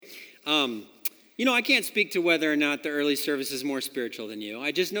I can't speak to whether or not the early service is more spiritual than you.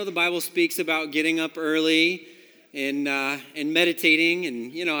 I just know the Bible speaks about getting up early and meditating,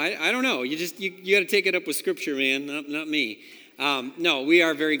 and I don't know. You got to take it up with Scripture, man, not me. No, we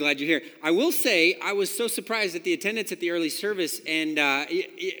are very glad you're here. I will say I was so surprised at the attendance at the early service, and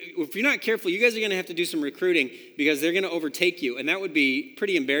if you're not careful, you guys are going to have to do some recruiting because they're going to overtake you, and that would be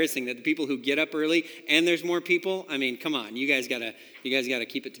pretty embarrassing. That the people who get up early and there's more people. I mean, come on, you guys gotta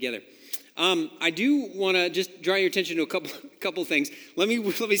keep it together. I do want to just draw your attention to a couple things. Let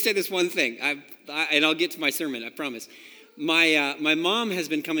me say this one thing, and I'll get to my sermon, I promise. My mom has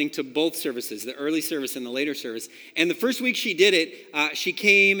been coming to both services, the early service and the later service. And the first week she did it, she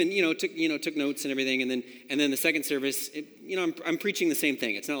came and took notes and everything. And then the second service, I'm preaching the same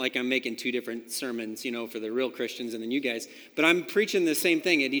thing. It's not like I'm making two different sermons, for the real Christians and then you guys, but I'm preaching the same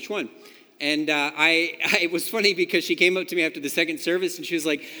thing at each one. And it was funny because she came up to me after the second service and she was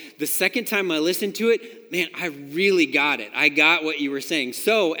like, the second time I listened to it, man, I really got it. I got what you were saying.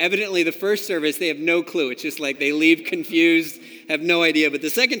 So evidently the first service, they have no clue. It's just like they leave confused, have no idea. But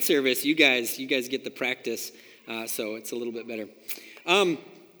the second service, you guys get the practice. So it's a little bit better.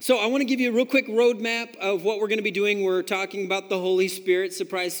 So I want to give you a real quick roadmap of what we're going to be doing. We're talking about the Holy Spirit.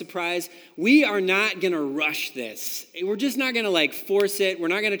 Surprise, surprise. We are not going to rush this. We're just not going to force it. We're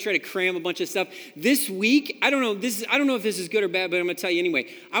not going to try to cram a bunch of stuff. This week, I don't know if this is good or bad, but I'm going to tell you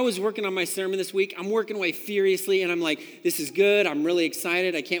anyway. I was working on my sermon this week. I'm working away furiously, and I'm like, this is good. I'm really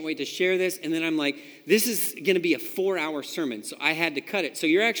excited. I can't wait to share this. And then I'm like, this is going to be a 4-hour sermon, so I had to cut it. So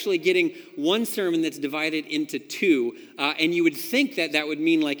you're actually getting one sermon that's divided into two, and you would think that would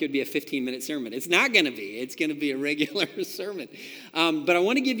mean it would be a 15-minute sermon. It's not going to be. It's going to be a regular sermon. But I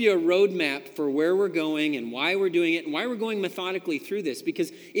want to give you a roadmap for where we're going and why we're doing it and why we're going methodically through this. Because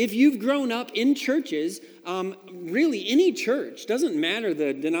if you've grown up in churches, really any church, doesn't matter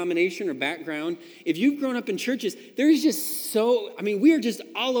the denomination or background, if you've grown up in churches, there's just we are just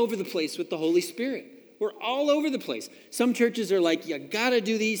all over the place with the Holy Spirit. We're all over the place. Some churches are like, you got to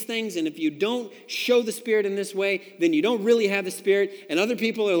do these things, and if you don't show the Spirit in this way, then you don't really have the Spirit. And other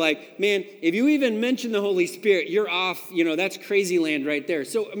people are like, man, if you even mention the Holy Spirit, you're off, that's crazy land right there.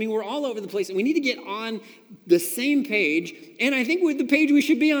 So, we're all over the place, and we need to get on the same page. And I think the page we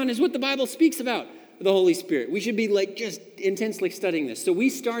should be on is what the Bible speaks about, the Holy Spirit. We should be just intensely studying this. So we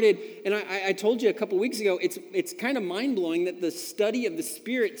started, and I told you a couple weeks ago, it's kind of mind-blowing that the study of the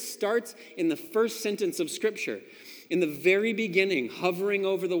Spirit starts in the first sentence of Scripture. In the very beginning, hovering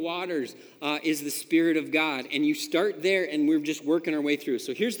over the waters is the Spirit of God. And you start there, and we're just working our way through.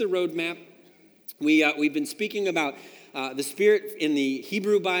 So here's the roadmap. We've been speaking about the Spirit in the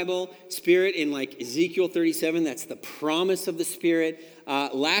Hebrew Bible, Spirit in Ezekiel 37, that's the promise of the Spirit.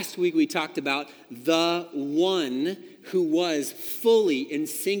 Last week we talked about the one who was fully in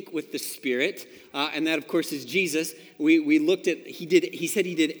sync with the Spirit, and that of course is Jesus. We looked at, he said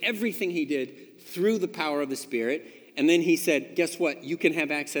he did everything he did through the power of the Spirit, and then he said, guess what? You can have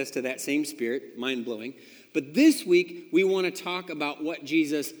access to that same Spirit, mind-blowing. But this week we want to talk about what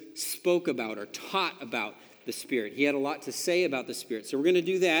Jesus spoke about or taught about the Spirit. He had a lot to say about the Spirit. So we're going to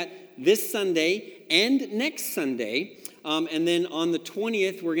do that this Sunday and next Sunday. And then on the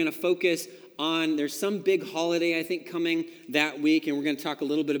 20th, we're going to focus on, there's some big holiday, I think, coming that week. And we're going to talk a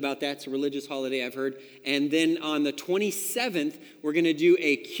little bit about that. It's a religious holiday, I've heard. And then on the 27th, we're going to do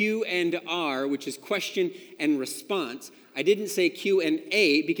a Q&R, which is question and response. I didn't say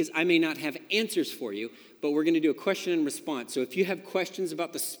Q&A because I may not have answers for you, but we're going to do a question and response. So if you have questions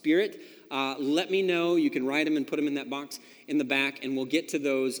about the Spirit, let me know. You can write them and put them in that box in the back, and we'll get to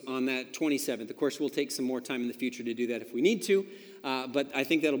those on that 27th. Of course, we'll take some more time in the future to do that if we need to, but I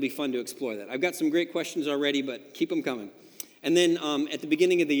think that'll be fun to explore that. I've got some great questions already, but keep them coming. And then at the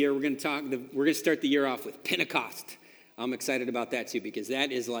beginning of the year, we're going to start the year off with Pentecost. I'm excited about that too, because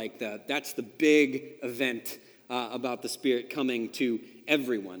that is that's the big event about the Spirit coming to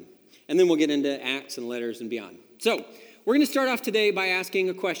everyone. And then we'll get into Acts and letters and beyond. So we're going to start off today by asking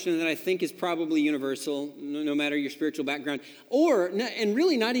a question that I think is probably universal, no matter your spiritual background, and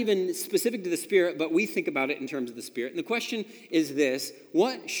really not even specific to the Spirit, but we think about it in terms of the Spirit. And the question is this: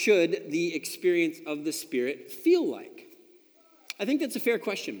 what should the experience of the Spirit feel like? I think that's a fair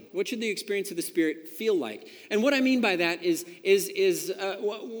question. What should the experience of the Spirit feel like? And what I mean by that is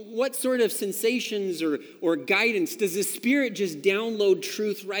what sort of sensations or guidance does the Spirit just download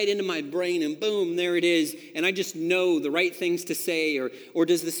truth right into my brain and boom, there it is, and I just know the right things to say? Or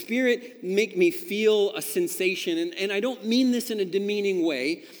does the Spirit make me feel a sensation? And I don't mean this in a demeaning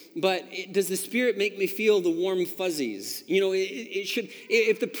way, but does the Spirit make me feel the warm fuzzies? You know, it should,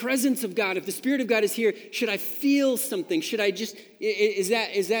 if the presence of God, if the Spirit of God is here, should I feel something? Should I just, is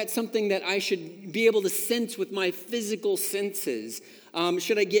that something that I should be able to sense with my physical senses?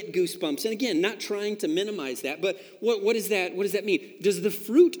 Should I get goosebumps? And again, not trying to minimize that, but what does that mean? Does the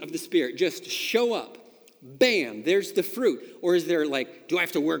fruit of the Spirit just show up? Bam, there's the fruit. Or is there like, do I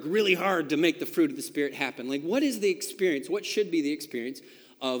have to work really hard to make the fruit of the Spirit happen? Like, what is the experience? What should be the experience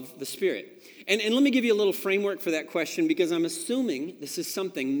of the Spirit? And let me give you a little framework for that question, because I'm assuming this is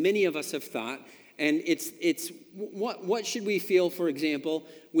something many of us have thought, and it's what should we feel, for example,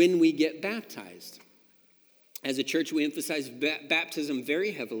 when we get baptized? As a church, we emphasize baptism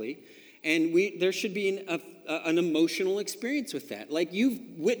very heavily, and there should be an emotional experience with that. Like, you've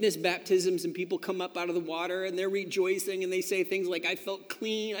witnessed baptisms and people come up out of the water and they're rejoicing and they say things like, I felt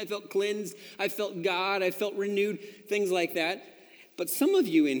clean, I felt cleansed, I felt God, I felt renewed, things like that. But some of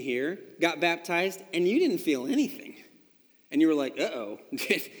you in here got baptized and you didn't feel anything. And you were like, uh-oh,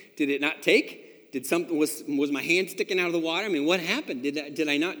 did it not take? Was my hand sticking out of the water? I mean, what happened? Did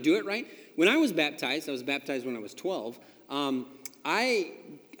I not do it right? When I was baptized when I was 12,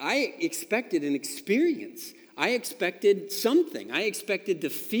 I expected an experience. I expected something. I expected to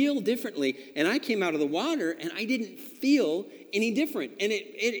feel differently. And I came out of the water and I didn't feel any different. And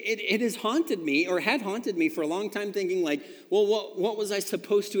it has haunted me, or had haunted me for a long time, thinking like, well, what was I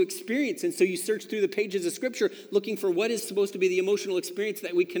supposed to experience? And so you search through the pages of Scripture looking for what is supposed to be the emotional experience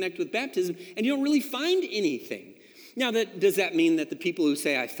that we connect with baptism, and you don't really find anything. Now, does that mean that the people who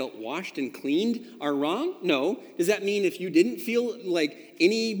say I felt washed and cleaned are wrong? No. Does that mean if you didn't feel like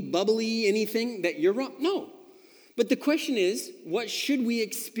any bubbly anything that you're wrong? No. But the question is, what should we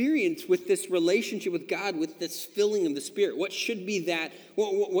experience with this relationship with God, with this filling of the Spirit? What should be that?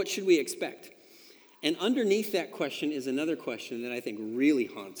 What should we expect? And underneath that question is another question that I think really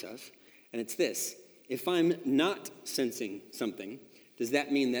haunts us, and it's this. If I'm not sensing something, does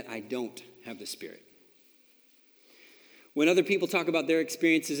that mean that I don't have the Spirit? When other people talk about their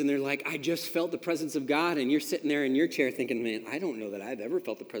experiences and they're like, I just felt the presence of God, and you're sitting there in your chair thinking, man, I don't know that I've ever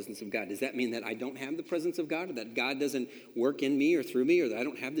felt the presence of God. Does that mean that I don't have the presence of God, or that God doesn't work in me or through me, or that I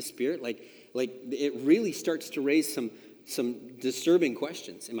don't have the Spirit? Like it really starts to raise some disturbing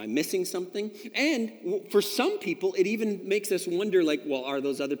questions. Am I missing something? And for some people, it even makes us wonder, like, well, are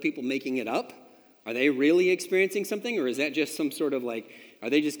those other people making it up? Are they really experiencing something, or is that just some sort of like, are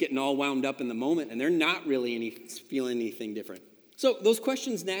they just getting all wound up in the moment and they're not really feeling anything different? So those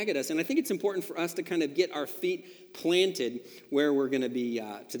questions nag at us, and I think it's important for us to kind of get our feet planted where we're going to be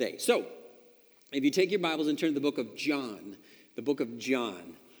today. So if you take your Bibles and turn to the book of John,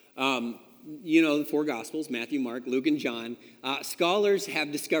 you know, the four Gospels, Matthew, Mark, Luke, and John. Scholars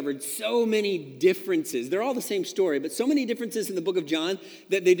have discovered so many differences. They're all the same story, but so many differences in the book of John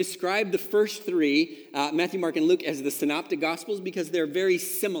that they describe the first three, Matthew, Mark, and Luke, as the synoptic Gospels because they're very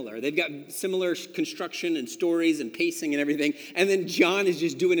similar. They've got similar construction and stories and pacing and everything. And then John is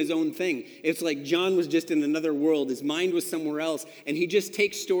just doing his own thing. It's like John was just in another world. His mind was somewhere else. And he just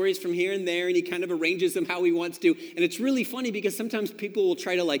takes stories from here and there and he kind of arranges them how he wants to. And it's really funny because sometimes people will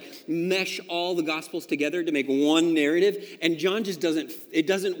try to like mesh all the Gospels together to make one narrative, and John just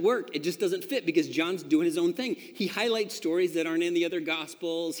doesn't work. It just doesn't fit because John's doing his own thing. He highlights stories that aren't in the other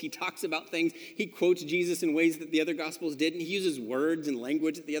Gospels. He talks about things. He quotes Jesus in ways that the other Gospels didn't. He uses words and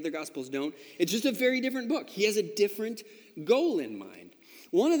language that the other Gospels don't. It's just a very different book. He has a different goal in mind.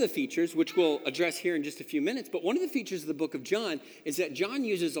 One of the features, which we'll address here in just a few minutes, but one of the features of the book of John is that John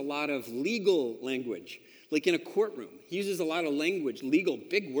uses a lot of legal language. Like in a courtroom, he uses a lot of language, legal,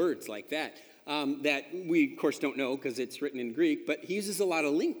 big words like that, that we, of course, don't know because it's written in Greek, but he uses a lot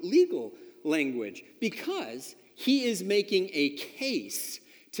of legal language because he is making a case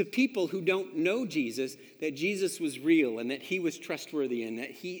to people who don't know Jesus that Jesus was real and that he was trustworthy and that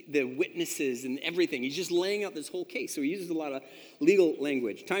the witnesses and everything. He's just laying out this whole case. So he uses a lot of legal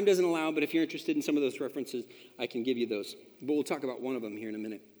language. Time doesn't allow, but if you're interested in some of those references, I can give you those. But we'll talk about one of them here in a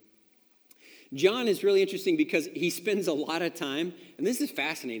minute. John is really interesting because he spends a lot of time, and this is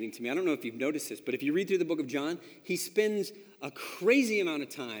fascinating to me. I don't know if you've noticed this, but if you read through the book of John, he spends a crazy amount of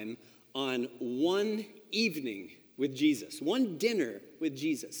time on one evening with Jesus, one dinner with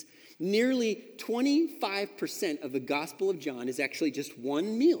Jesus. Nearly 25% of the Gospel of John is actually just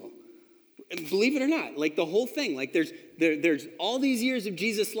one meal. Believe it or not, like the whole thing, like there's all these years of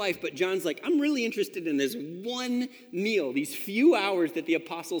Jesus' life, but John's like, I'm really interested in this one meal, these few hours that the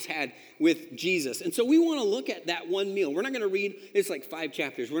apostles had with Jesus. And so we want to look at that one meal. We're not going to read, it's like 5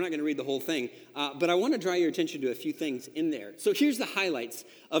 chapters. We're not going to read the whole thing, but I want to draw your attention to a few things in there. So here's the highlights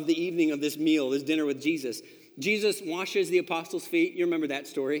of the evening of this meal, this dinner with Jesus. Jesus washes the apostles' feet. You remember that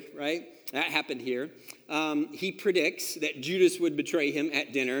story, right? That happened here. He predicts that Judas would betray him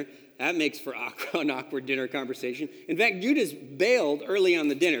at dinner. That makes for an awkward dinner conversation. In fact, Judas bailed early on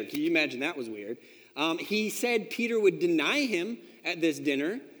the dinner. Can you imagine that was weird? He said Peter would deny him at this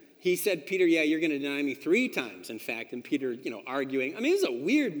dinner. He said, Peter, yeah, you're going to deny me 3 times, in fact. And Peter, arguing. I mean, it was a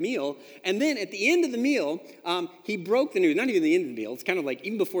weird meal. And then at the end of the meal, he broke the news. Not even the end of the meal. It's kind of like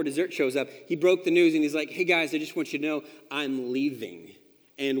even before dessert shows up, he broke the news and he's like, hey, guys, I just want you to know I'm leaving.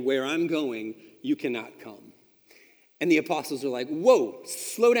 And where I'm going, you cannot come. And the apostles are like, whoa,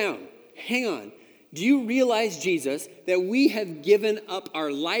 slow down, hang on. Do you realize, Jesus, that we have given up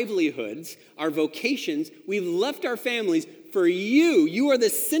our livelihoods, our vocations, we've left our families for you. You are the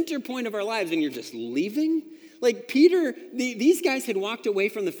center point of our lives, and you're just leaving? Like Peter, these guys had walked away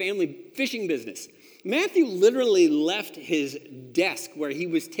from the family fishing business. Matthew literally left his desk where he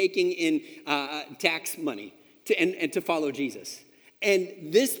was taking in tax money to follow Jesus.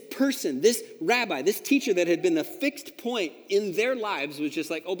 And this person, this rabbi, this teacher that had been the fixed point in their lives was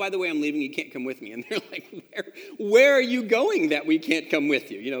just like, oh, by the way, I'm leaving. You can't come with me. And they're like, where are you going that we can't come with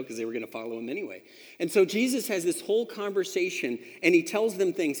you? Because they were going to follow him anyway. And so Jesus has this whole conversation, and he tells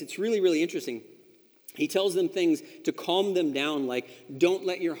them things. It's really, really interesting. He tells them things to calm them down, like, don't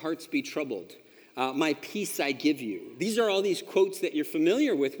let your hearts be troubled. My peace I give you. These are all these quotes that you're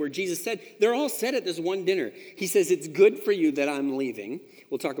familiar with where Jesus said, they're all said at this one dinner. He says, it's good for you that I'm leaving.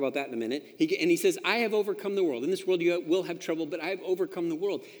 We'll talk about that in a minute. And he says, I have overcome the world. In this world you will have trouble, but I have overcome the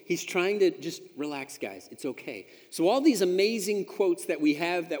world. He's trying to just relax, guys. It's okay. So all these amazing quotes that we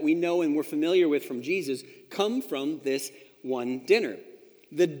have, that we know and we're familiar with from Jesus, come from this one dinner.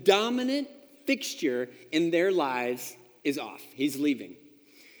 The dominant fixture in their lives is off. He's leaving.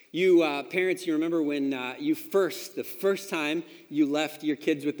 You parents, you remember when the first time you left your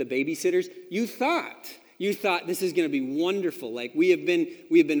kids with the babysitters, you thought this is going to be wonderful. Like we have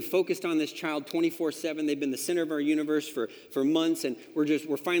been focused on this child 24/7. They've been the center of our universe for months, and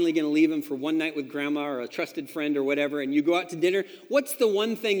we're finally going to leave them for one night with grandma or a trusted friend or whatever. And you go out to dinner. What's the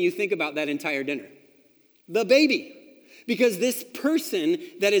one thing you think about that entire dinner? The baby. Because this person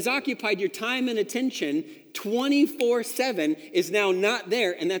that has occupied your time and attention 24/7 is now not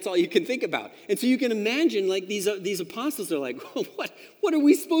there, and that's all you can think about. And so you can imagine, like, these apostles are like, what are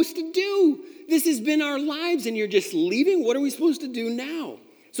we supposed to do? This has been our lives, and you're just leaving? What are we supposed to do now?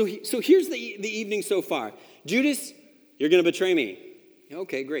 So here's the evening so far. Judas, you're going to betray me.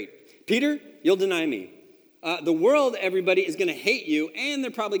 Okay, great. Peter, you'll deny me. The world, everybody, is going to hate you, and they're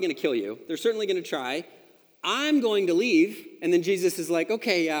probably going to kill you. They're certainly going to try. I'm going to leave. And then Jesus is like,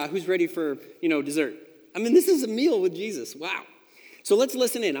 okay, who's ready for, dessert? I mean, this is a meal with Jesus. Wow. So let's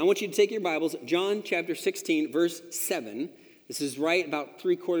listen in. I want you to take your Bibles, John chapter 16, verse 7. This is right about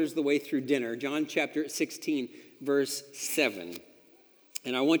 3/4 of the way through dinner. John chapter 16, verse 7.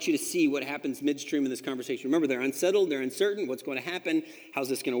 And I want you to see what happens midstream in this conversation. Remember, they're unsettled, they're uncertain. What's going to happen? How's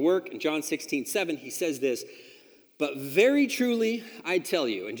this going to work? In John 16, 7, he says this, but very truly, I tell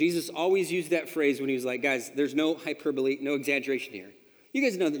you, and Jesus always used that phrase when he was like, guys, there's no hyperbole, no exaggeration here. You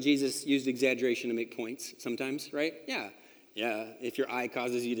guys know that Jesus used exaggeration to make points sometimes, right? Yeah. If your eye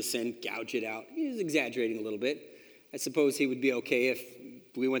causes you to sin, gouge it out. He was exaggerating a little bit. I suppose he would be okay if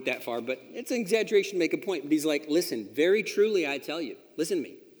we went that far, but it's an exaggeration to make a point. But he's like, listen, very truly, I tell you, listen to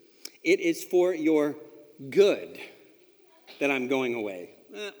me. It is for your good that I'm going away.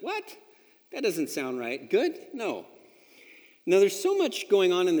 What? That doesn't sound right. Good? No. Now, there's so much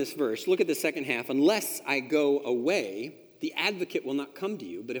going on in this verse. Look at the second half. Unless I go away, the advocate will not come to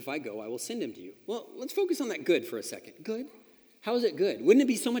you, but if I go, I will send him to you. Well, let's focus on that good for a second. Good? How is it good? Wouldn't it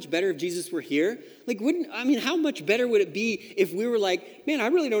be so much better if Jesus were here? How much better would it be if we were like, man, I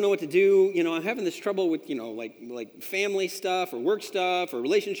really don't know what to do. I'm having this trouble with, like family stuff or work stuff or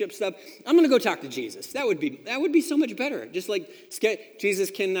relationship stuff. I'm going to go talk to Jesus. That would be so much better. Just like,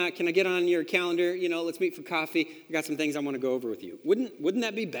 Jesus, can I get on your calendar? Let's meet for coffee. I got some things I want to go over with you. Wouldn't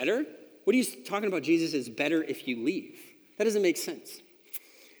that be better? What are you talking about? Jesus is better if you leave. That doesn't make sense.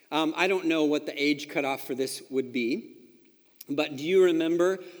 I don't know what the age cutoff for this would be. But do you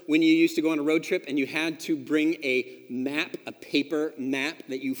remember when you used to go on a road trip and you had to bring a paper map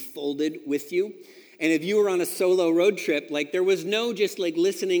that you folded with you? And if you were on a solo road trip, like there was no just like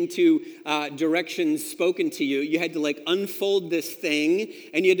listening to directions spoken to you. You had to like unfold this thing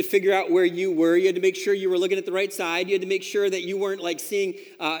and you had to figure out where you were. You had to make sure you were looking at the right side. You had to make sure that you weren't like seeing,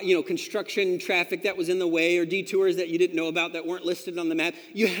 construction traffic that was in the way or detours that you didn't know about that weren't listed on the map.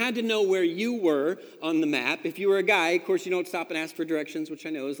 You had to know where you were on the map. If you were a guy, of course, you don't stop and ask for directions, which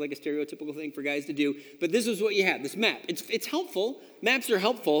I know is like a stereotypical thing for guys to do. But this is what you had, this map. It's helpful. Maps are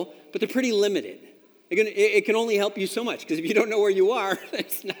helpful, but they're pretty limited. It can only help you so much, because if you don't know where you are,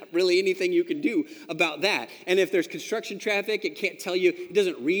 there's not really anything you can do about that. And if there's construction traffic, it can't tell you, it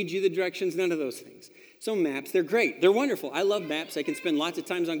doesn't read you the directions, none of those things. So maps, they're great. They're wonderful. I love maps. I can spend lots of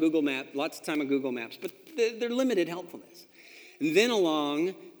time on Google Maps, but they're limited helpfulness. And then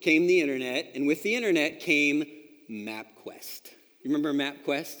along came the internet, and with the internet came MapQuest. You remember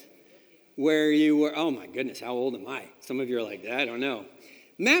MapQuest? Where you were, oh my goodness, how old am I? Some of you are like, I don't know.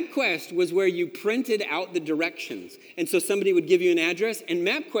 MapQuest was where you printed out the directions. And so somebody would give you an address, and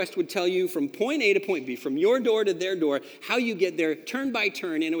MapQuest would tell you from point A to point B, from your door to their door, how you get there turn by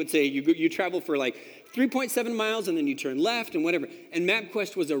turn. And it would say you travel for like 3.7 miles, and then you turn left and whatever. And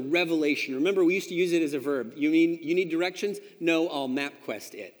MapQuest was a revelation. Remember, we used to use it as a verb. You need directions? No, I'll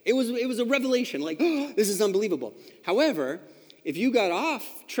MapQuest it. It was a revelation, like, oh, this is unbelievable. However, if you got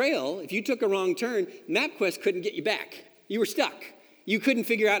off trail, if you took a wrong turn, MapQuest couldn't get you back. You were stuck. You couldn't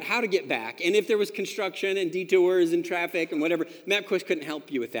figure out how to get back. And if there was construction and detours and traffic and whatever, MapQuest couldn't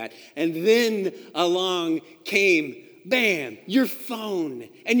help you with that. And then along came, bam, your phone.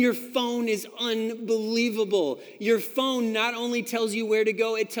 And your phone is unbelievable. Your phone not only tells you where to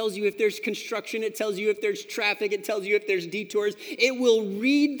go, it tells you if there's construction, it tells you if there's traffic, it tells you if there's detours. It will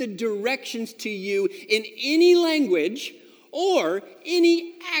read the directions to you in any language or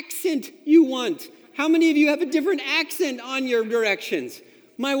any accent you want. How many of you have a different accent on your directions?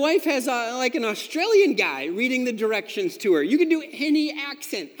 My wife has like an Australian guy reading the directions to her. You can do any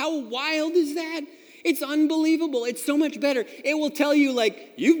accent. How wild is that? It's unbelievable. It's so much better. It will tell you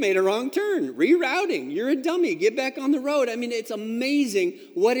like, you've made a wrong turn, rerouting, you're a dummy, get back on the road. I mean, it's amazing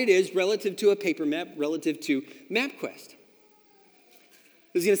what it is relative to a paper map, relative to MapQuest.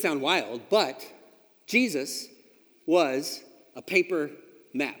 This is going to sound wild, but Jesus was a paper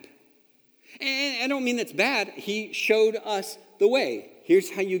map. And I don't mean that's bad. He showed us the way. Here's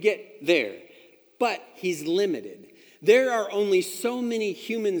how you get there. But he's limited. There are only so many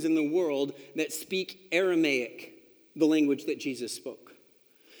humans in the world that speak Aramaic, the language that Jesus spoke.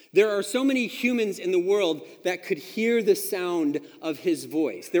 There are so many humans in the world that could hear the sound of his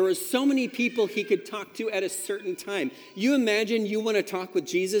voice. There are so many people he could talk to at a certain time. You imagine you want to talk with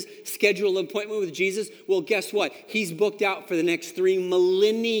Jesus, schedule an appointment with Jesus? Well, guess what? He's booked out for the next 3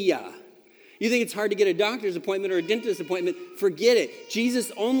 millennia. You think it's hard to get a doctor's appointment or a dentist's appointment? Forget it.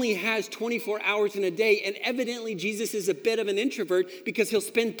 Jesus only has 24 hours in a day, and evidently Jesus is a bit of an introvert because he'll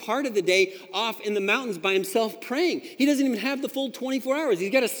spend part of the day off in the mountains by himself praying. He doesn't even have the full 24 hours.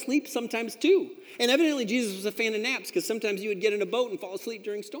 He's got to sleep sometimes too. And evidently Jesus was a fan of naps because sometimes you would get in a boat and fall asleep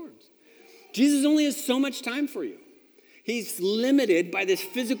during storms. Jesus only has so much time for you. He's limited by this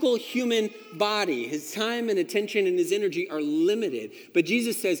physical human body. His time and attention and his energy are limited. But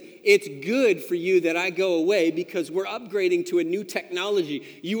Jesus says, it's good for you that I go away because we're upgrading to a new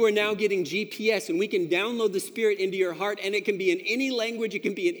technology. You are now getting GPS, and we can download the Spirit into your heart, and it can be in any language. It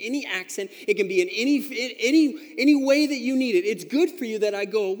can be in any accent. It can be in any way that you need it. It's good for you that I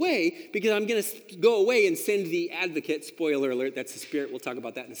go away because I'm going to go away and send the advocate. Spoiler alert, that's the Spirit. We'll talk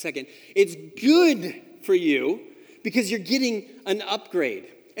about that in a second. It's good for you because you're getting an upgrade.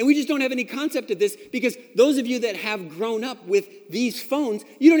 And we just don't have any concept of this because those of you that have grown up with these phones,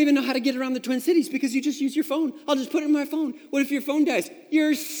 you don't even know how to get around the Twin Cities because you just use your phone. I'll just put it in my phone. What if your phone dies?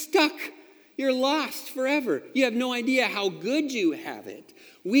 You're stuck. You're lost forever. You have no idea how good you have it.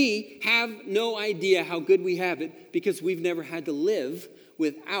 We have no idea how good we have it because we've never had to live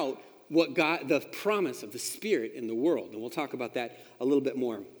without what God, the promise of the Spirit in the world. And we'll talk about that a little bit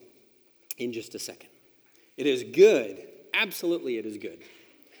more in just a second. It is good. Absolutely, it is good.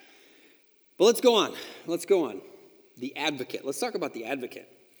 But let's go on. The advocate. Let's talk about the advocate.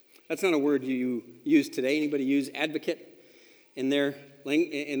 That's not a word you use today. Anybody use advocate in their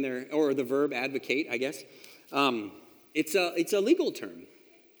or the verb advocate, I guess? It's a legal term.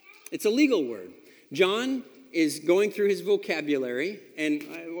 It's a legal word. John is going through his vocabulary, and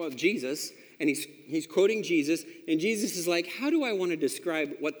Jesus, and he's quoting Jesus, and Jesus is like, how do I want to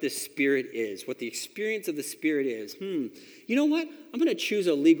describe what the Spirit is, what the experience of the Spirit is? You know what? I'm going to choose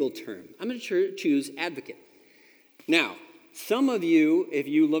a legal term. I'm going to choose advocate. Now, some of you, if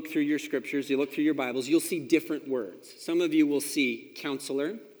you look through your scriptures, you look through your Bibles, you'll see different words. Some of you will see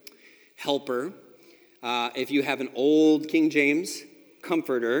counselor, helper, If you have an old King James,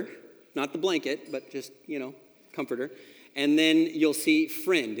 comforter, not the blanket, but just, comforter. And then you'll see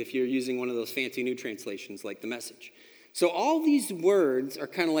friend if you're using one of those fancy new translations like the Message. So all these words are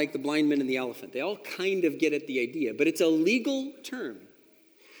kind of like the blind man and the elephant. They all kind of get at the idea, but it's a legal term.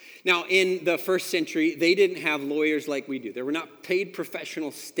 Now, in the first century, they didn't have lawyers like we do. There were not paid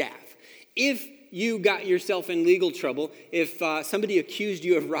professional staff. If you got yourself in legal trouble, if somebody accused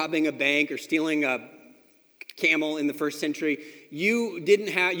you of robbing a bank or stealing a camel in the first century, you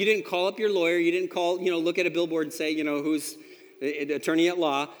didn't call up your lawyer, you didn't look at a billboard and say, who's the attorney at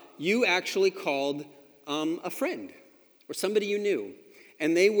law. You actually called a friend or somebody you knew.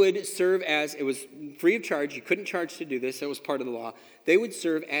 And they would serve as, it was free of charge, you couldn't charge to do this, that was part of the law. They would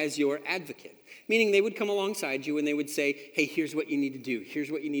serve as your advocate, meaning they would come alongside you and they would say, hey, here's what you need to do, here's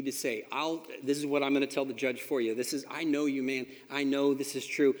what you need to say. This is what I'm going to tell the judge for you. I know you, man. I know this is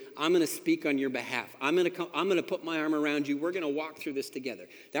true. I'm going to speak on your behalf. I'm going to put my arm around you. We're going to walk through this together.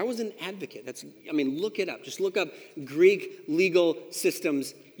 That was an advocate. Look it up. Just look up Greek legal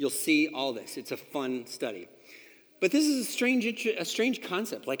systems. You'll see all this. It's a fun study. But this is a strange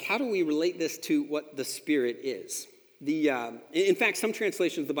concept. Like, how do we relate this to what the Spirit is? In fact, some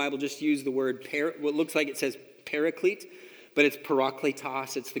translations of the Bible just use the word, what looks like it says paraclete, but it's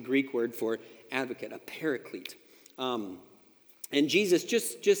parakletos. It's the Greek word for advocate, a paraclete. And Jesus,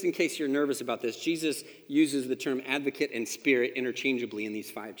 just in case you're nervous about this, Jesus uses the term advocate and spirit interchangeably in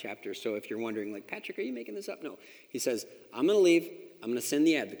these 5 chapters. So if you're wondering, like, Patrick, are you making this up? No. He says, I'm going to leave. I'm going to send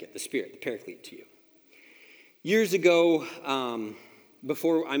the advocate, the Spirit, the paraclete to you. Years ago,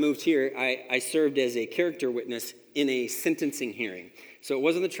 before I moved here, I served as a character witness in a sentencing hearing. So it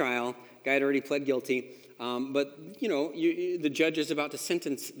wasn't a trial. Guy had already pled guilty. But, the judge is about to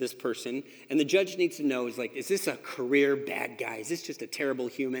sentence this person, and the judge needs to know, is this a career bad guy? Is this just a terrible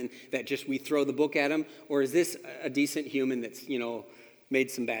human that we throw the book at him? Or is this a decent human that's, made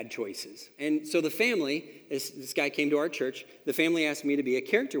some bad choices? And so the family, this guy came to our church, the family asked me to be a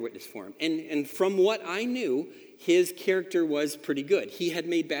character witness for him. And from what I knew, his character was pretty good. He had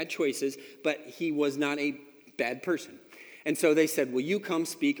made bad choices, but he was not a bad person. And so they said, will you come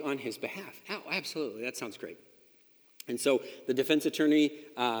speak on his behalf? Oh, absolutely. That sounds great. And so the defense attorney,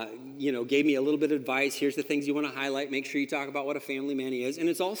 gave me a little bit of advice. Here's the things you want to highlight. Make sure you talk about what a family man he is. And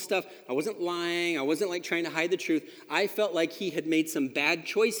it's all stuff. I wasn't lying. I wasn't trying to hide the truth. I felt like he had made some bad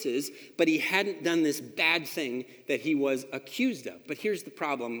choices, but he hadn't done this bad thing that he was accused of. But here's the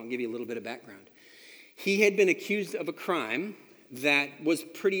problem. I'll give you a little bit of background. He had been accused of a crime that was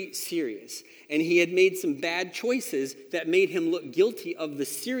pretty serious. And he had made some bad choices that made him look guilty of the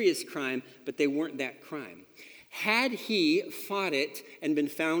serious crime, but they weren't that crime. Had he fought it and been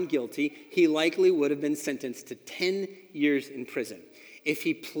found guilty, he likely would have been sentenced to 10 years in prison. If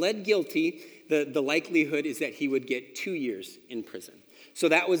he pled guilty, the likelihood is that he would get 2 years in prison. So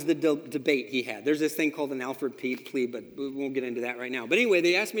that was the debate he had. There's this thing called an Alford plea, but we won't get into that right now. But anyway,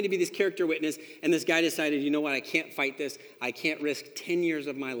 they asked me to be this character witness, and this guy decided, you know what, I can't fight this. I can't risk 10 years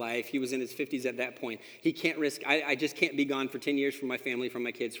of my life. He was in his 50s at that point. He can't risk, I just can't be gone for 10 years from my family, from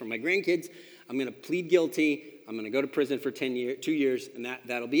my kids, from my grandkids. I'm going to plead guilty. I'm going to go to prison for 2 years, and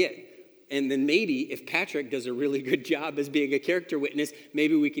that'll be it. And then maybe if Patrick does a really good job as being a character witness,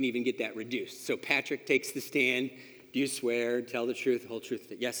 maybe we can even get that reduced. So Patrick takes the stand. Do you swear, tell the truth, the whole truth?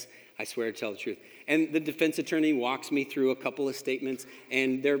 Yes, I swear to tell the truth. And the defense attorney walks me through a couple of statements,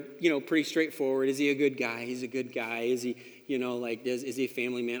 and they're, pretty straightforward. Is he a good guy? He's a good guy. Is he, is he a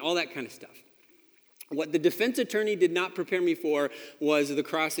family man? All that kind of stuff. What the defense attorney did not prepare me for was the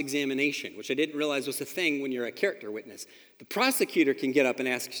cross-examination, which I didn't realize was a thing when you're a character witness. The prosecutor can get up and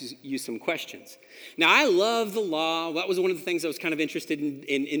ask you some questions. Now, I love the law. That was one of the things I was kind of interested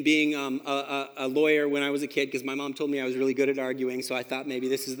in being a lawyer when I was a kid, because my mom told me I was really good at arguing, so I thought maybe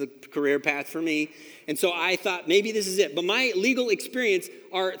this is the career path for me. And so I thought maybe this is it. But my legal experience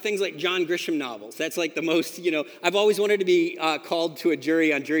are things like John Grisham novels. That's like the most, I've always wanted to be called to a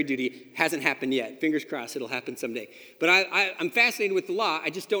jury on jury duty. Hasn't happened yet. Fingers crossed it'll happen someday. But I'm fascinated with the law.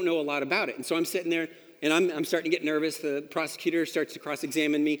 I just don't know a lot about it. And so I'm sitting there, and I'm starting to get nervous. The prosecutor starts to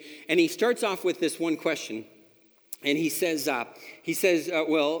cross-examine me. And he starts off with this one question. And he says,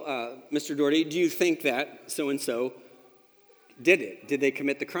 Mr. Doherty, do you think that so-and-so did it? Did they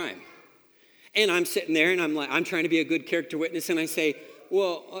commit the crime? And I'm sitting there, and I'm trying to be a good character witness, and I say,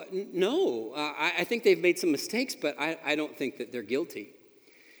 no, I think they've made some mistakes, but I don't think that they're guilty.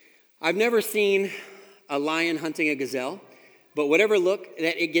 I've never seen a lion hunting a gazelle, but whatever look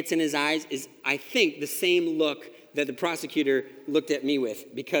that it gets in his eyes is, I think, the same look that the prosecutor looked at me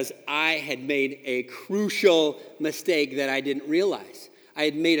with, because I had made a crucial mistake that I didn't realize. I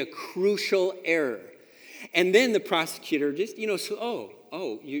had made a crucial error. And then the prosecutor just, you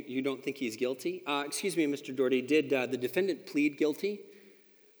don't think he's guilty? Excuse me, Mr. Doherty, did the defendant plead guilty?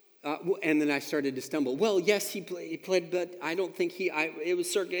 And then I started to stumble. Well, yes, he pled, but I don't think it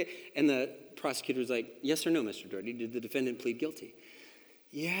was circuit. And the prosecutor was like, yes or no, Mr. Doherty, did the defendant plead guilty?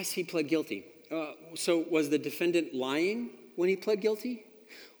 Yes, he pled guilty. So was the defendant lying when he pled guilty?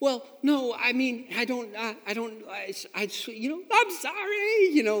 Well, no, I mean, I'm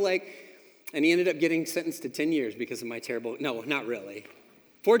sorry, and he ended up getting sentenced to 10 years because of my no, not really.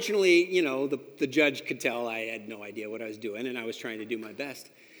 Fortunately, the judge could tell I had no idea what I was doing, and I was trying to do my best.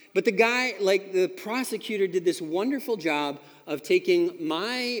 But the prosecutor did this wonderful job of taking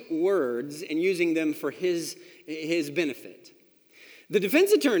my words and using them for his benefit. The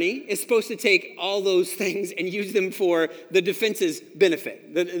defense attorney is supposed to take all those things and use them for the defense's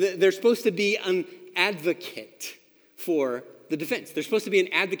benefit. They're supposed to be an advocate for the defense. They're supposed to be an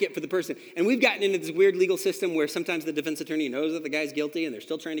advocate for the person. And we've gotten into this weird legal system where sometimes the defense attorney knows that the guy's guilty and they're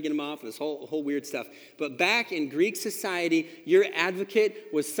still trying to get him off and this whole weird stuff. But back in Greek society, your advocate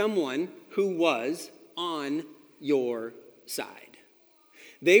was someone who was on your side.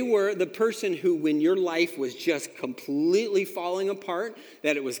 They were the person who, when your life was just completely falling apart,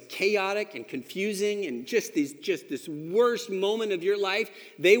 that it was chaotic and confusing and just this worst moment of your life,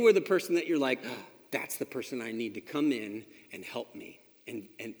 they were the person that you're like, that's the person I need to come in and help me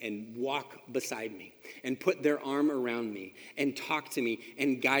and walk beside me and put their arm around me and talk to me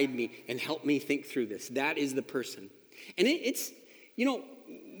and guide me and help me think through this. That is the person. And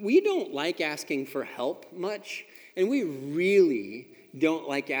we don't like asking for help much, and we really don't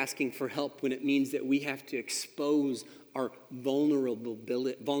like asking for help when it means that we have to expose our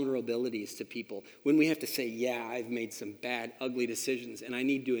vulnerabilities to people. When we have to say, yeah, I've made some bad, ugly decisions, and I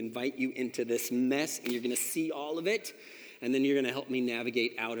need to invite you into this mess, and you're going to see all of it, and then you're going to help me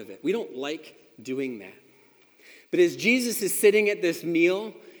navigate out of it. We don't like doing that. But as Jesus is sitting at this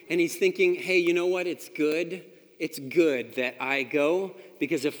meal, and he's thinking, hey, you know what? It's good that I go,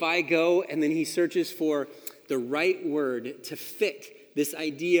 because if I go, and then he searches for the right word to fit this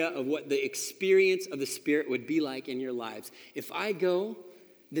idea of what the experience of the Spirit would be like in your lives. If I go,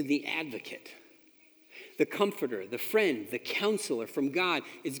 then the advocate, the comforter, the friend, the counselor from God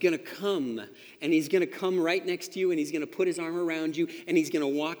is going to come, and he's going to come right next to you, and he's going to put his arm around you, and he's going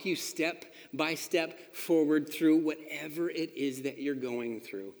to walk you step by step forward through whatever it is that you're going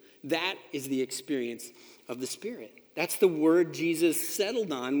through. That is the experience of the Spirit. That's the word Jesus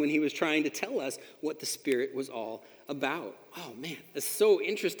settled on when he was trying to tell us what the Spirit was all about. Oh man, it's so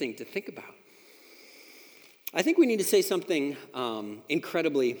interesting to think about. I think we need to say something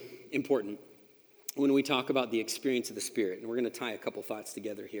incredibly important when we talk about the experience of the Spirit, and we're going to tie a couple thoughts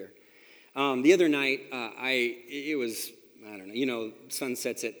together here. The other night, sun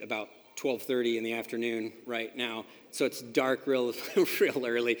sets at about 12:30 in the afternoon right now, so it's dark real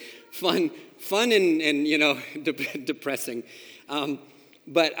early. Fun and depressing.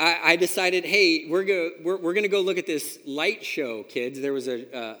 But I decided, hey, we're going to go look at this light show, kids. There was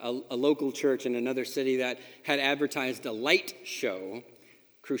a local church in another city that had advertised a light show,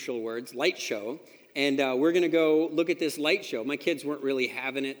 crucial words, light show. And we're going to go look at this light show. My kids weren't really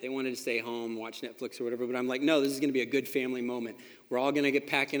having it. They wanted to stay home, watch Netflix or whatever. But I'm like, no, this is going to be a good family moment. We're all going to get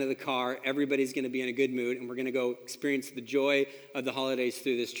packed into the car. Everybody's going to be in a good mood. And we're going to go experience the joy of the holidays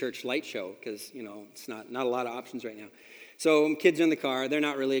through this church light show. Because, it's not a lot of options right now. So kids are in the car. They're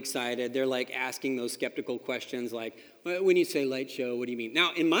not really excited. They're like asking those skeptical questions like, when you say light show, what do you mean?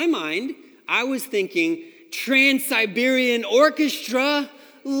 Now, in my mind, I was thinking Trans-Siberian Orchestra,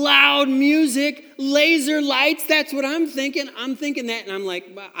 loud music, laser lights. That's what I'm thinking. I'm thinking that, and I'm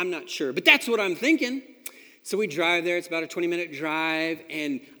like, well, I'm not sure, but that's what I'm thinking. So we drive there. It's about a 20-minute drive,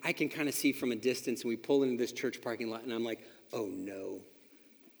 and I can kind of see from a distance, and we pull into this church parking lot, and I'm like, oh no.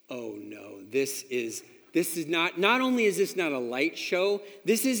 This is not only is this not a light show,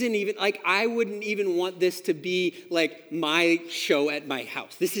 this isn't even, like, I wouldn't even want this to be like my show at my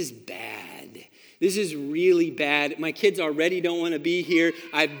house. This is bad. This is really bad. My kids already don't want to be here.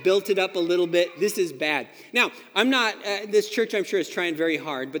 I've built it up a little bit. This is bad. Now, this church I'm sure is trying very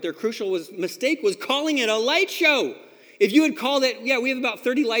hard, but their crucial mistake was calling it a light show. If you had called it, we have about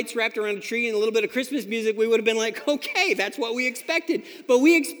 30 lights wrapped around a tree and a little bit of Christmas music, we would have been like, okay, that's what we expected. But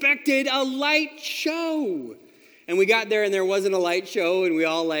we expected a light show. And we got there and there wasn't a light show, and we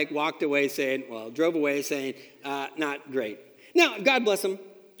all drove away saying, not great. Now, God bless them,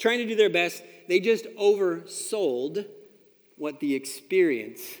 trying to do their best. They just oversold what the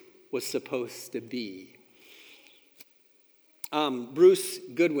experience was supposed to be. Bruce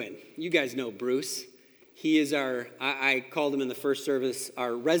Goodwin. You guys know Bruce. He is I called him in the first service,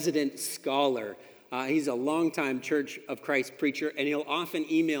 our resident scholar He's a longtime Church of Christ preacher, and he'll often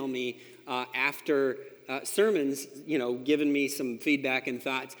email me after sermons, giving me some feedback and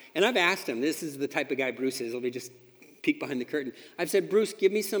thoughts. And I've asked him, this is the type of guy Bruce is. Let me just peek behind the curtain. I've said, Bruce,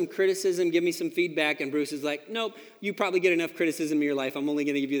 give me some criticism, give me some feedback. And Bruce is like, nope, you probably get enough criticism in your life. I'm only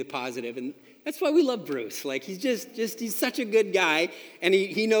going to give you the positive. And that's why we love Bruce. Like, he's he's such a good guy. And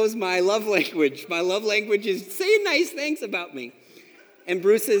he knows my love language. My love language is saying nice things about me. And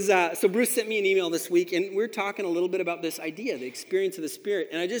Bruce sent me an email this week, and we're talking a little bit about this idea, the experience of the Spirit.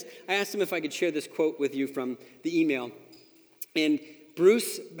 And I asked him if I could share this quote with you from the email. And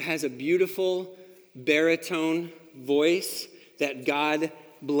Bruce has a beautiful baritone voice that God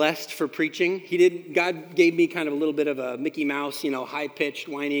blessed for preaching. God gave me kind of a little bit of a Mickey Mouse, high-pitched,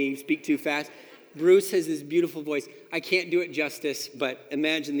 whiny, speak too fast. Bruce has this beautiful voice. I can't do it justice, but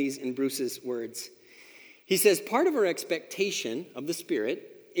imagine these in Bruce's words. He says, part of our expectation of the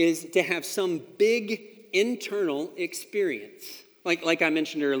Spirit is to have some big internal experience. Like I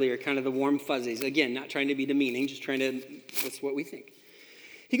mentioned earlier, kind of the warm fuzzies. Again, not trying to be demeaning, just that's what we think.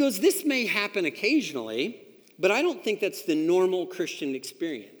 He goes, this may happen occasionally, but I don't think that's the normal Christian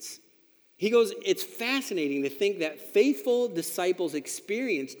experience. He goes, it's fascinating to think that faithful disciples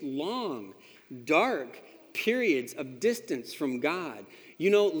experienced long, dark periods of distance from God.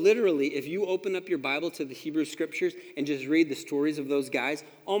 Literally, if you open up your Bible to the Hebrew Scriptures and just read the stories of those guys,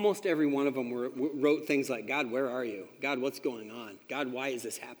 almost every one of them wrote things like, God, where are you? God, what's going on? God, why is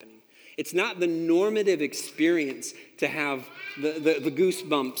this happening? It's not the normative experience to have the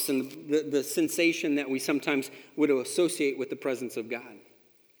goosebumps and the sensation that we sometimes would associate with the presence of God.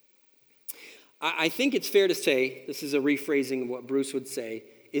 I think it's fair to say, this is a rephrasing of what Bruce would say,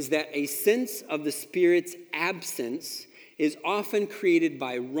 is that a sense of the Spirit's absence is often created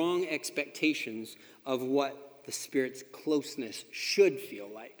by wrong expectations of what the Spirit's closeness should feel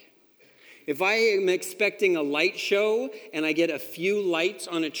like. If I am expecting a light show and I get a few lights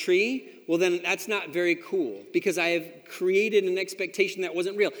on a tree, well then that's not very cool because I have created an expectation that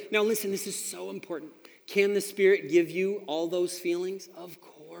wasn't real. Now listen, this is so important. Can the Spirit give you all those feelings? Of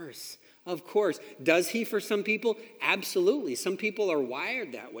course. Of course. Does he for some people? Absolutely. Some people are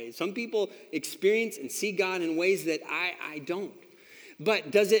wired that way. Some people experience and see God in ways that I don't.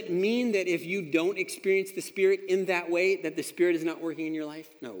 But does it mean that if you don't experience the Spirit in that way, that the Spirit is not working in your life?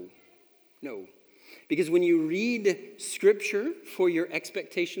 No. Because when you read Scripture for your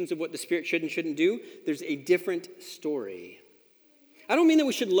expectations of what the Spirit should and shouldn't do, there's a different story. I don't mean that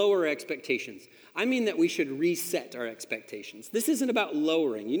we should lower our expectations. I mean that we should reset our expectations. This isn't about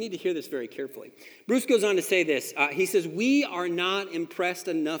lowering. You need to hear this very carefully. Bruce goes on to say this. He says, we are not impressed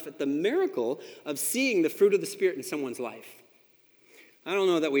enough at the miracle of seeing the fruit of the Spirit in someone's life. I don't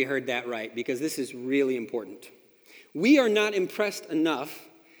know that we heard that right because this is really important. We are not impressed enough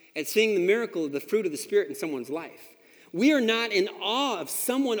at seeing the miracle of the fruit of the Spirit in someone's life. We are not in awe of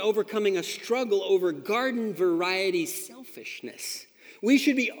someone overcoming a struggle over garden variety selfishness. We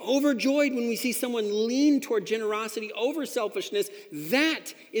should be overjoyed when we see someone lean toward generosity over selfishness.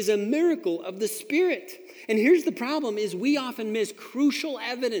 That is a miracle of the Spirit. And here's the problem is we often miss crucial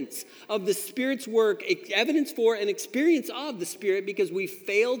evidence of the Spirit's work, evidence for and experience of the Spirit because we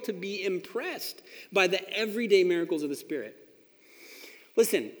fail to be impressed by the everyday miracles of the Spirit.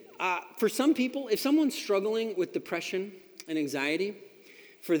 Listen, for some people, if someone's struggling with depression and anxiety,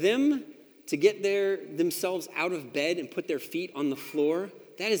 for them to get themselves out of bed and put their feet on the floor,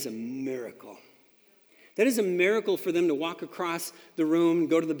 that is a miracle. That is a miracle for them to walk across the room,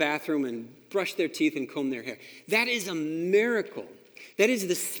 go to the bathroom, and brush their teeth and comb their hair. That is a miracle. That is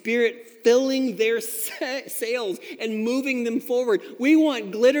the Spirit filling their sails and moving them forward. We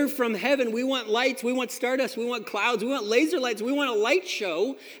want glitter from heaven. We want lights. We want stardust. We want clouds. We want laser lights. We want a light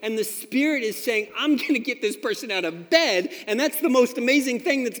show. And the Spirit is saying, I'm going to get this person out of bed. And that's the most amazing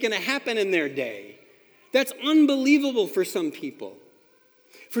thing that's going to happen in their day. That's unbelievable for some people.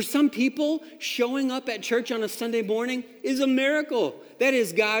 For some people, showing up at church on a Sunday morning is a miracle. That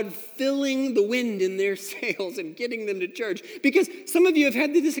is God filling the wind in their sails and getting them to church. Because some of you have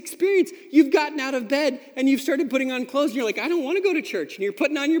had this experience. You've gotten out of bed and you've started putting on clothes and you're like, I don't want to go to church. And you're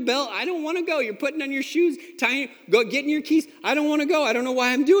putting on your belt. I don't want to go. You're putting on your shoes, getting your keys. I don't want to go. I don't know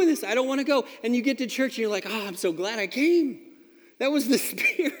why I'm doing this. I don't want to go. And you get to church and you're like, I'm so glad I came. That was the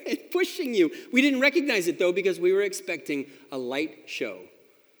Spirit pushing you. We didn't recognize it though because we were expecting a light show.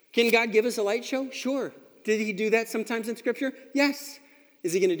 Can God give us a light show? Sure. Did he do that sometimes in Scripture? Yes.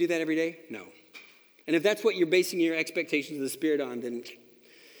 Is he going to do that every day? No. And if that's what you're basing your expectations of the Spirit on, then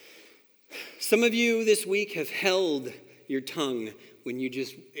some of you this week have held your tongue when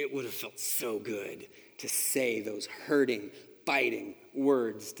it would have felt so good to say those hurting, biting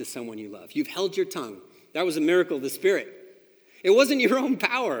words to someone you love. You've held your tongue. That was a miracle of the Spirit. It wasn't your own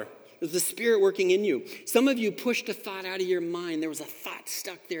power. It was the Spirit working in you. Some of you pushed a thought out of your mind. There was a thought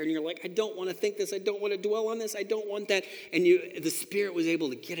stuck there, and you're like, I don't want to think this. I don't want to dwell on this. I don't want that. And the Spirit was able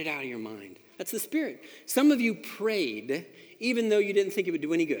to get it out of your mind. That's the Spirit. Some of you prayed even though you didn't think it would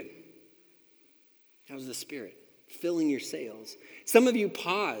do any good. That was the Spirit filling your sails. Some of you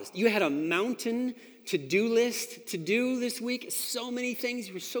paused. You had a mountain to-do list to do this week. So many things.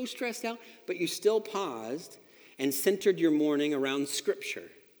 You were so stressed out, but you still paused and centered your morning around Scripture.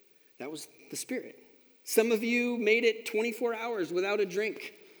 That was the Spirit. Some of you made it 24 hours without a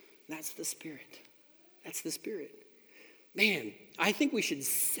drink. That's the Spirit. That's the Spirit. Man, I think we should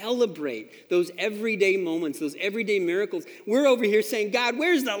celebrate those everyday moments, those everyday miracles. We're over here saying, God,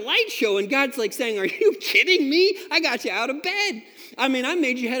 where's the light show? And God's like saying, are you kidding me? I got you out of bed. I mean, I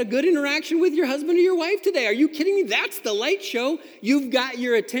made you had a good interaction with your husband or your wife today. Are you kidding me? That's the light show. You've got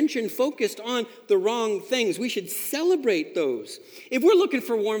your attention focused on the wrong things. We should celebrate those. If we're looking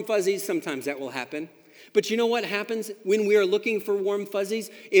for warm fuzzies, sometimes that will happen. But you know what happens when we are looking for warm fuzzies?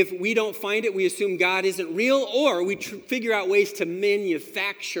 If we don't find it, we assume God isn't real, or we figure out ways to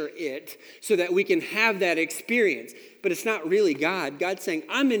manufacture it so that we can have that experience. But it's not really God. God's saying,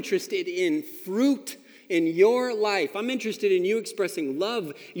 I'm interested in fruit in your life. I'm interested in you expressing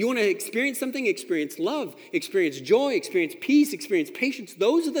love. You want to experience something? Experience love, experience joy, experience peace, experience patience.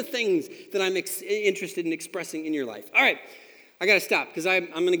 Those are the things that I'm interested in expressing in your life. All right. I got to stop because I'm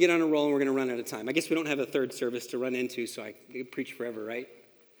going to get on a roll and we're going to run out of time. I guess we don't have a third service to run into, so I could preach forever, right?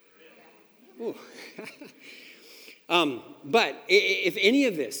 Ooh. But if any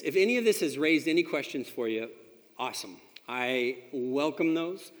of this has raised any questions for you, awesome. I welcome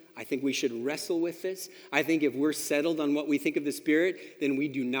those. I think we should wrestle with this. I think if we're settled on what we think of the Spirit, then we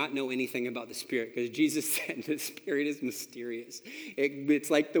do not know anything about the Spirit, because Jesus said the Spirit is mysterious.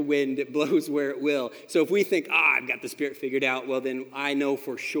 It's like the wind. It blows where it will. So if we think, I've got the Spirit figured out, well, then I know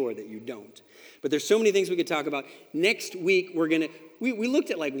for sure that you don't. But there's so many things we could talk about. Next week, we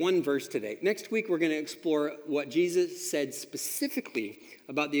looked at like one verse today. Next week, we're going to explore what Jesus said specifically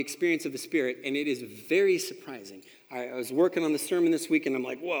about the experience of the Spirit, and it is very surprising. I was working on the sermon this week, and I'm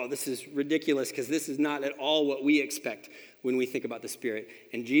like, whoa, this is ridiculous, because this is not at all what we expect when we think about the Spirit.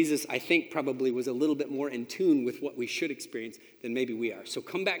 And Jesus, I think, probably was a little bit more in tune with what we should experience than maybe we are. So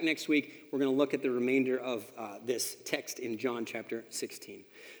come back next week. We're going to look at the remainder of this text in John chapter 16.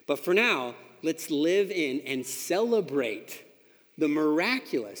 But for now, let's live in and celebrate the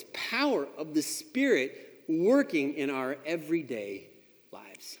miraculous power of the Spirit working in our everyday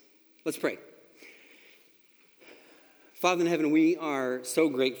lives. Let's pray. Father in heaven, we are so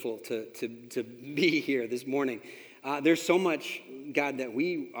grateful to be here this morning. There's so much, God, that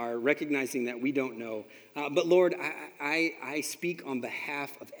we are recognizing that we don't know. But Lord, I speak on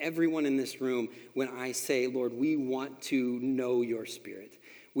behalf of everyone in this room when I say, Lord, we want to know your Spirit.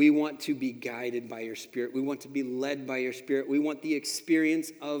 We want to be guided by your Spirit. We want to be led by your Spirit. We want the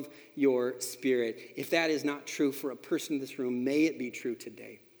experience of your Spirit. If that is not true for a person in this room, may it be true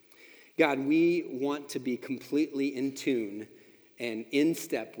today. God, we want to be completely in tune and in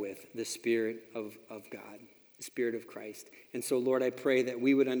step with the Spirit of God, the Spirit of Christ. And so, Lord, I pray that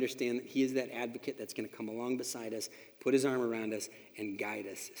we would understand that he is that advocate that's going to come along beside us, put his arm around us, and guide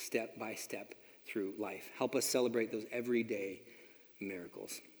us step by step through life. Help us celebrate those everyday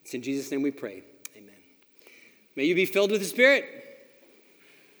miracles. It's in Jesus' name we pray. Amen. May you be filled with the Spirit.